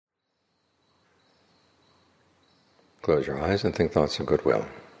Close your eyes and think thoughts of goodwill.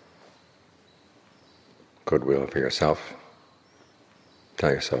 Goodwill for yourself.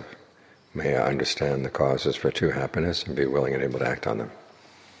 Tell yourself, may I understand the causes for true happiness and be willing and able to act on them.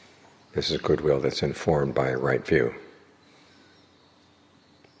 This is goodwill that's informed by a right view,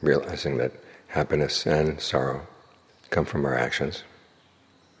 realizing that happiness and sorrow come from our actions.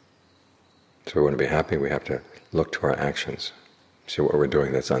 So if we want to be happy, we have to look to our actions, see what we're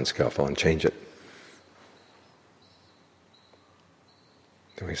doing that's unskillful, and change it.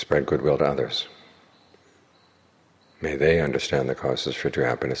 Then we spread goodwill to others. May they understand the causes for true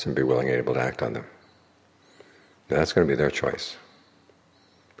happiness and be willing and able to act on them. Now that's going to be their choice.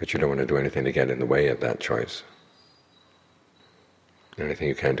 But you don't want to do anything to get in the way of that choice. Anything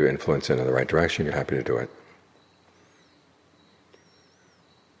you can to influence it in the right direction, you're happy to do it.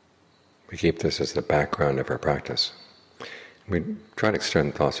 We keep this as the background of our practice. We try to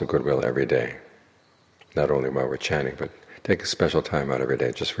extend thoughts of goodwill every day, not only while we're chanting, but take a special time out every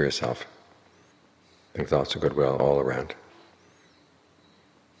day just for yourself. Think thoughts of goodwill all around.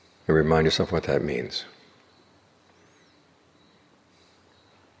 And remind yourself what that means.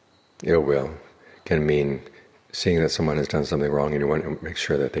 Ill will can mean seeing that someone has done something wrong and you want to make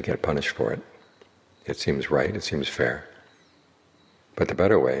sure that they get punished for it. It seems right, it seems fair. But the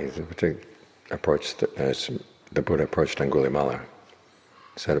better way is to approach, as the Buddha approached Angulimala,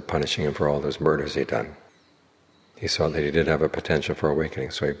 instead of punishing him for all those murders he'd done. He saw that he did have a potential for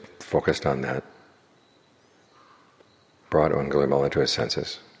awakening, so he focused on that, brought Angulimala to his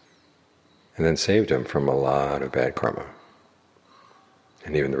senses, and then saved him from a lot of bad karma.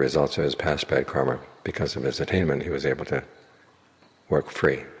 And even the results of his past bad karma, because of his attainment, he was able to work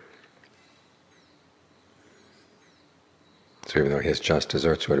free. So even though his just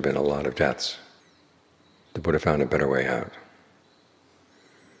deserts would have been a lot of deaths, the Buddha found a better way out.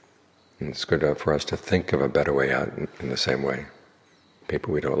 And it's good for us to think of a better way out in the same way.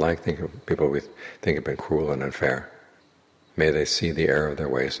 People we don't like, people we think have been cruel and unfair. May they see the error of their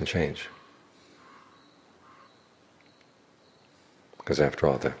ways and change. Because after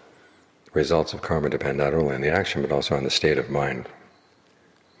all, the results of karma depend not only on the action, but also on the state of mind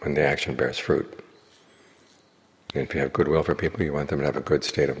when the action bears fruit. And if you have goodwill for people, you want them to have a good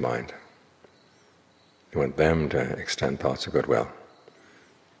state of mind. You want them to extend thoughts of goodwill,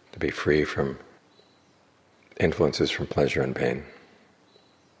 to be free from influences from pleasure and pain,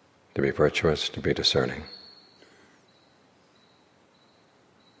 to be virtuous, to be discerning.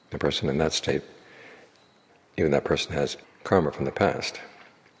 The person in that state, even that person has karma from the past,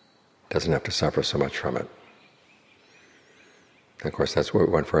 doesn't have to suffer so much from it. And of course, that's what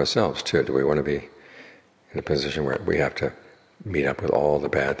we want for ourselves too. Do we want to be in a position where we have to meet up with all the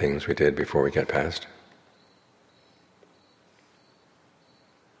bad things we did before we get past?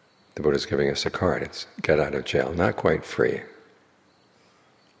 The Buddha's giving us a card. It's get out of jail. Not quite free.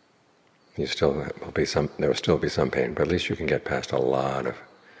 There will still be some pain, but at least you can get past a lot of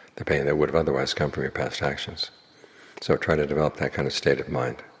the pain that would have otherwise come from your past actions. So try to develop that kind of state of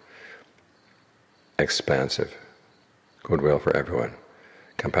mind. Expansive, goodwill for everyone,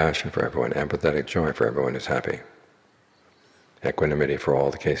 compassion for everyone, empathetic joy for everyone who's happy, equanimity for all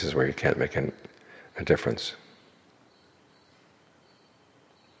the cases where you can't make a difference.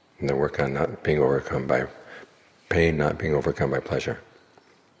 And then work on not being overcome by pain, not being overcome by pleasure.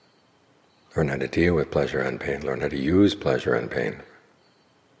 Learn how to deal with pleasure and pain. Learn how to use pleasure and pain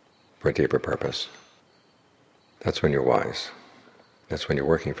for a deeper purpose. That's when you're wise. That's when you're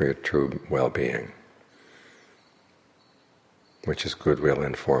working for your true well-being, which is goodwill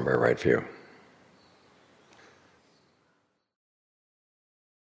informed by right view.